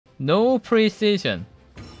no precision.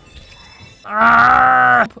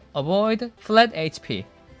 Avoid flat HP.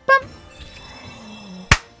 Bam!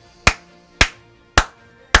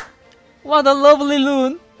 What a lovely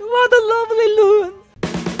Rune! What a lovely Rune!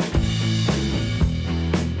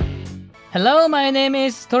 Hello, my name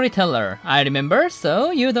is Storyteller. I remember,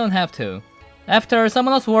 so you don't have to. After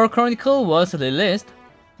Summoner's War Chronicle was released,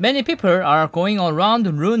 many people are going around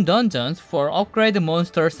Rune dungeons for upgrade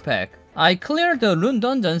monster spec. I cleared the Rune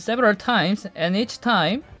dungeon several times, and each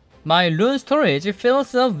time, my rune storage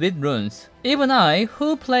fills up with runes. Even I,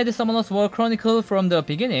 who played Summoner's War Chronicle from the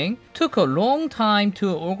beginning, took a long time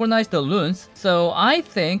to organize the runes, so I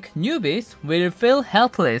think newbies will feel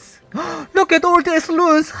helpless. Look at all these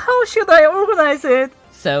runes! How should I organize it?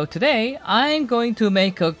 So today, I'm going to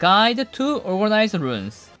make a guide to organize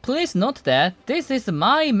runes. Please note that this is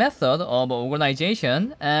my method of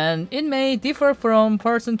organization, and it may differ from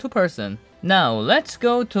person to person. Now, let's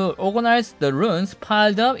go to organize the runes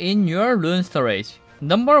piled up in your rune storage.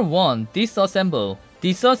 Number 1. Disassemble.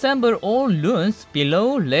 Disassemble all runes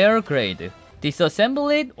below rare grade. Disassemble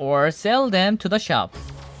it or sell them to the shop.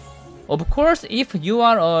 Of course, if you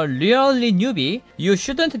are a really newbie, you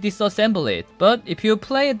shouldn't disassemble it, but if you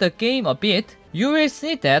play the game a bit, you will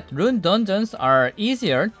see that rune dungeons are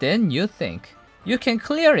easier than you think. You can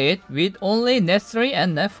clear it with only Net 3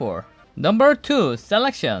 and Net 4. Number 2.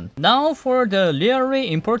 Selection. Now for the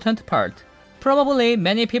really important part. Probably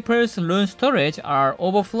many people's rune storage are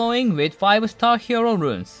overflowing with 5-star hero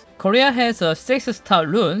runes. Korea has a 6-star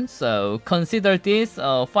rune, so consider this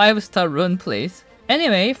a 5-star rune please.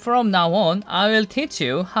 Anyway, from now on, I will teach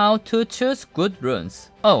you how to choose good runes.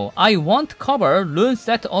 Oh, I won't cover rune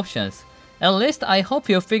set options. At least I hope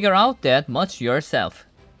you figure out that much yourself.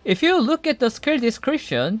 If you look at the skill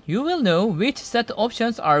description, you will know which set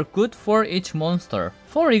options are good for each monster.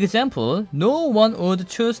 For example, no one would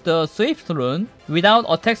choose the Swift rune without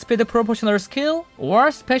attack speed proportional skill or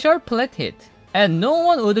special plate hit. And no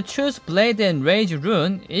one would choose Blade and Rage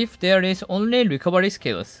rune if there is only recovery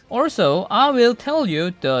skills. Also, I will tell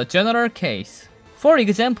you the general case. For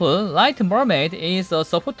example, Light Mermaid is a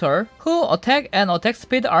supporter who attack and attack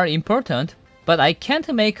speed are important, but I can't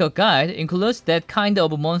make a guide includes that kind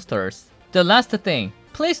of monsters. The last thing,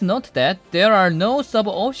 please note that there are no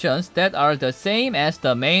sub-options that are the same as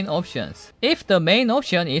the main options. If the main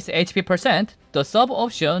option is HP percent, the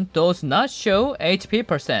sub-option does not show HP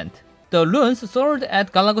percent. The runes sold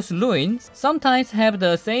at Galagos Ruins sometimes have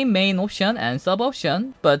the same main option and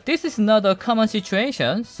sub-option, but this is not a common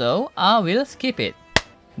situation, so I will skip it.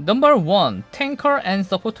 Number 1. Tanker and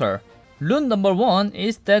Supporter. Rune number 1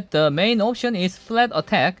 is that the main option is flat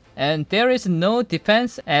attack and there is no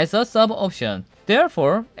defense as a sub-option.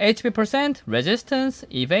 Therefore, HP percent, resistance,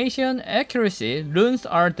 evasion, accuracy runes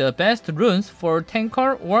are the best runes for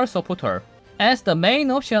tanker or supporter. As the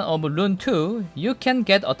main option of Rune 2, you can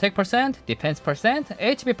get attack percent, defense percent,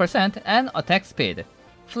 HP percent, and attack speed.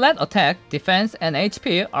 Flat attack, defense, and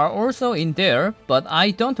HP are also in there, but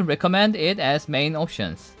I don't recommend it as main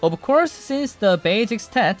options. Of course, since the basic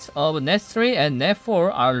stats of Net 3 and Net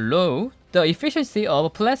 4 are low, the efficiency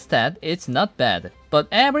of flat stat is not bad. But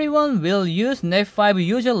everyone will use Net 5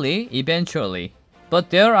 usually, eventually.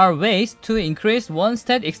 But there are ways to increase one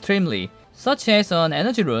stat extremely, such as an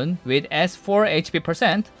energy rune with S4 HP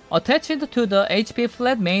percent attached to the HP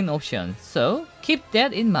flat main option, so keep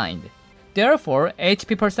that in mind. Therefore,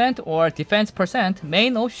 HP percent or defense percent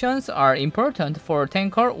main options are important for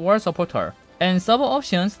tanker or supporter, and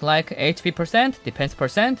sub-options like HP percent, defense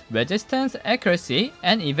percent, resistance, accuracy,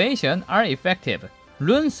 and evasion are effective.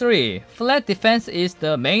 Rune 3. Flat defense is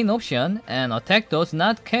the main option, and attack does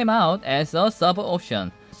not come out as a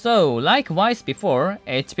sub-option. So, likewise before,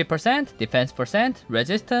 HP percent, defense percent,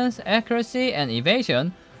 resistance, accuracy, and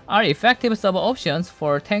evasion are effective sub-options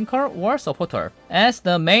for tanker or supporter. As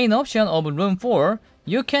the main option of Rune 4,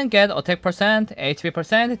 you can get attack percent, HP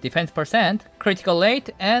percent, defense percent, critical rate,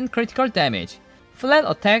 and critical damage. Flat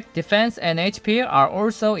attack, defense, and HP are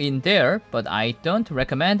also in there, but I don't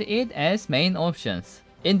recommend it as main options.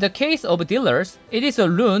 In the case of dealers, it is a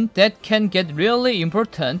rune that can get really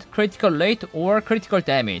important critical rate or critical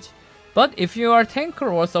damage. But if you are tanker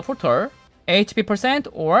or supporter, HP percent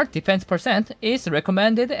or defense percent is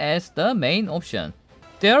recommended as the main option.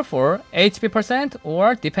 Therefore, HP percent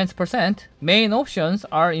or defense percent main options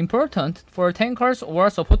are important for tankers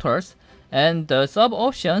or supporters, and the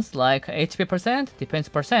sub-options like HP percent, defense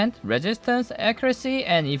percent, resistance, accuracy,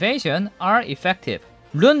 and evasion are effective.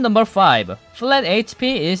 Rune number 5. Flat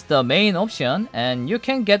HP is the main option, and you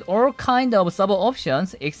can get all kind of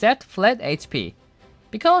sub-options except flat HP.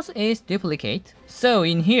 because it's duplicate. So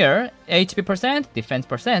in here, HP percent, defense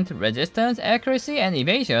percent, resistance, accuracy, and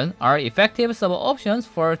evasion are effective sub-options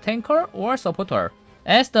for tanker or supporter.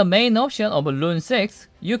 As the main option of Rune 6,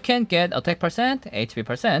 you can get attack percent, HP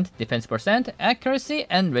percent, defense percent, accuracy,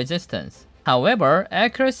 and resistance. However,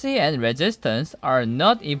 accuracy and resistance are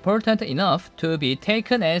not important enough to be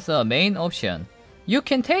taken as a main option. You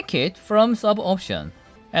can take it from sub-option.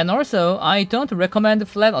 And also, I don't recommend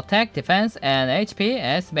flat attack, defense, and HP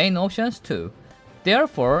as main options too.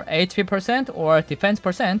 Therefore, HP percent or defense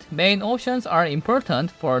percent main options are important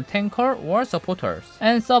for tanker or supporters.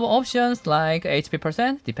 And sub-options like HP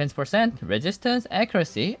percent, defense percent, resistance,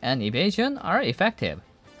 accuracy, and evasion are effective.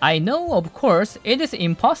 I know, of course, it is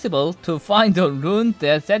impossible to find a rune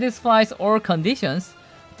that satisfies all conditions.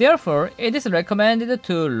 Therefore, it is recommended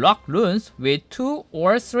to lock runes with 2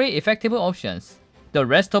 or 3 effective options. The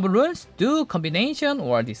rest of runes do combination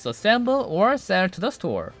or disassemble or sell to the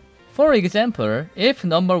store. For example, if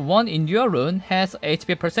number 1 Endure rune has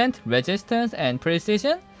HP percent, resistance, and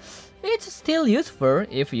precision, it's still useful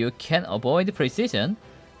if you can avoid precision.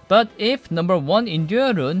 But if number 1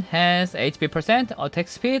 Endure rune has HP percent, attack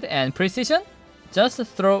speed, and precision, just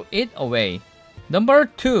throw it away. Number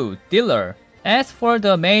 2 Dealer. As for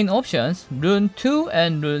the main options, Rune 2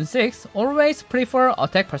 and Rune 6 always prefer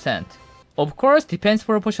attack percent. Of course, defense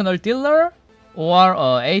proportional dealer or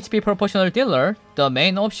HP proportional dealer, the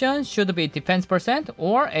main option should be defense percent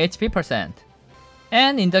or HP percent.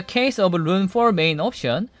 And in the case of Rune 4 main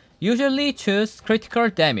option, usually choose critical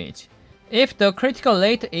damage. If the critical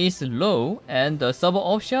rate is low and the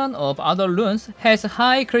sub-option of other runes has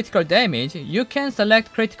high critical damage, you can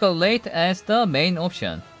select critical rate as the main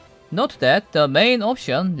option. Note that the main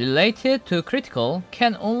option related to critical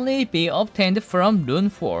can only be obtained from Rune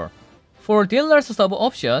 4. For dealer's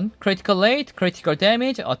sub-option, critical rate, critical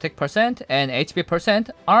damage, attack percent, and HP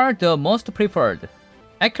percent are the most preferred.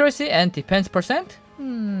 Accuracy and defense percent?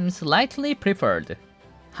 Slightly preferred.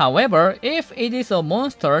 However, if it is a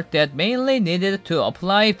monster that mainly needed to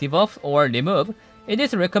apply debuff or remove, it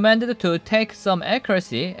is recommended to take some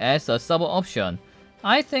accuracy as a sub-option.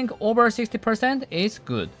 I think over 60% is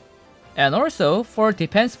good. And also, for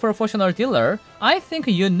defense proportional dealer, I think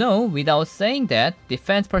you know without saying that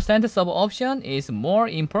defense percent sub-option is more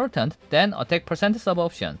important than attack percent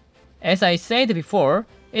sub-option. As I said before,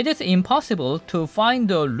 it is impossible to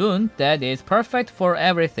find a rune that is perfect for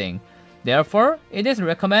everything. Therefore, it is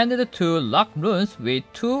recommended to lock runes with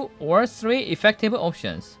 2 or 3 effective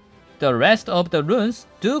options. The rest of the runes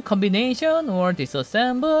do combination or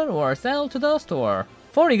disassemble or sell to the store.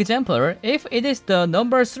 For example, if it is the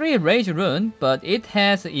number 3 rage rune but it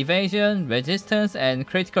has evasion, resistance, and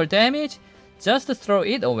critical damage, just throw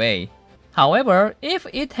it away. However, if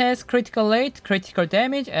it has critical rate, critical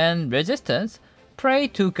damage, and resistance, pray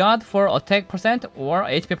to God for attack percent or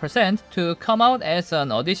HP percent to come out as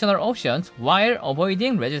an additional option while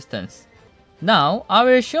avoiding resistance. Now, I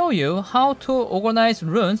will show you how to organize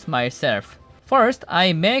runes myself. First,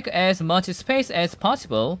 I make as much space as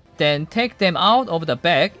possible, then take them out of the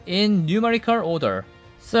bag in numerical order.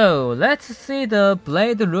 So, let's see the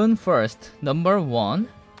blade rune first. Number 1.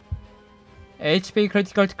 HP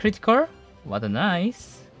critical to critical. What a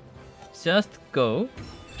nice. Just go.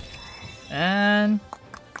 And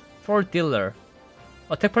for dealer,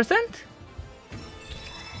 attack percent?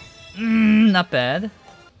 Not bad.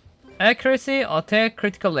 Accuracy, attack,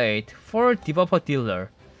 critical rate for debuffer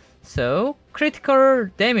dealer. So critical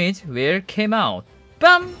damage will come out.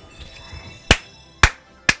 Bam!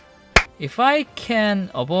 If I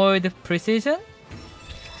can avoid precision,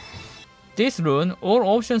 this rune, all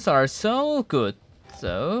options are so good.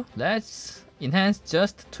 So let's enhance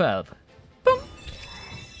just 12. Boom!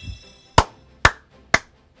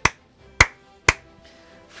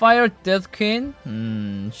 Fire Death Queen,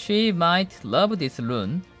 she might love this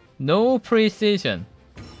rune. No precision.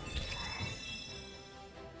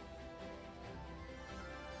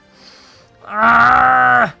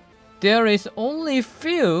 There is only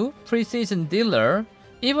few precision dealer.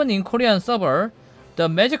 Even in Korean server, the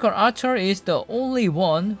magical archer is the only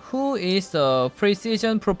one who is a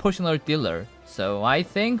precision proportional dealer. So I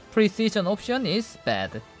think precision option is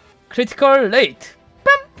bad. Critical rate.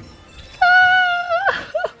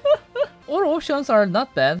 All options are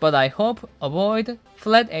not bad, but I hope avoid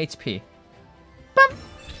flat HP. Bam!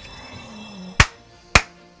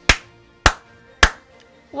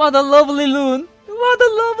 What a lovely rune! What a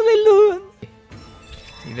lovely rune!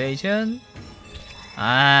 Evasion.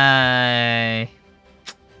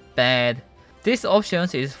 Bad. This option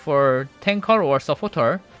is for tanker or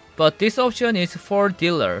supporter, but this option is for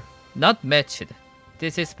dealer, not matched.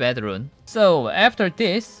 this is bad rune. So after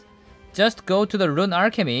this, just go to the rune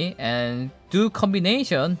alchemy and do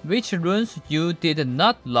combination which runes you did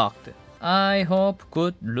not locked. I hope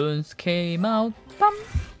good runes came out. Bum.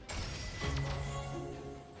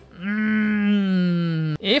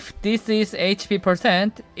 If this is HP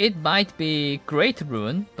percent, it might be great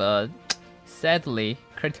rune, but sadly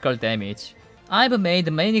critical damage. I've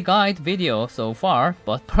made many guide videos so far,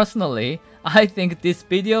 but personally, I think this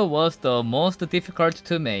video was the most difficult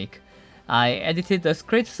to make. I edited the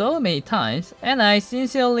script so many times, and I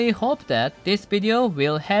sincerely hope that this video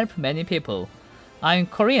will help many people. I'm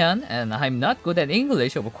Korean and I'm not good at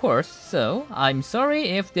English of course, so I'm sorry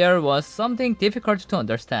if there was something difficult to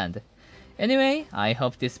understand. Anyway, I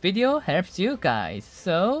hope this video helps you guys,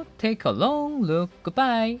 so take a long look,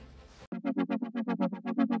 goodbye!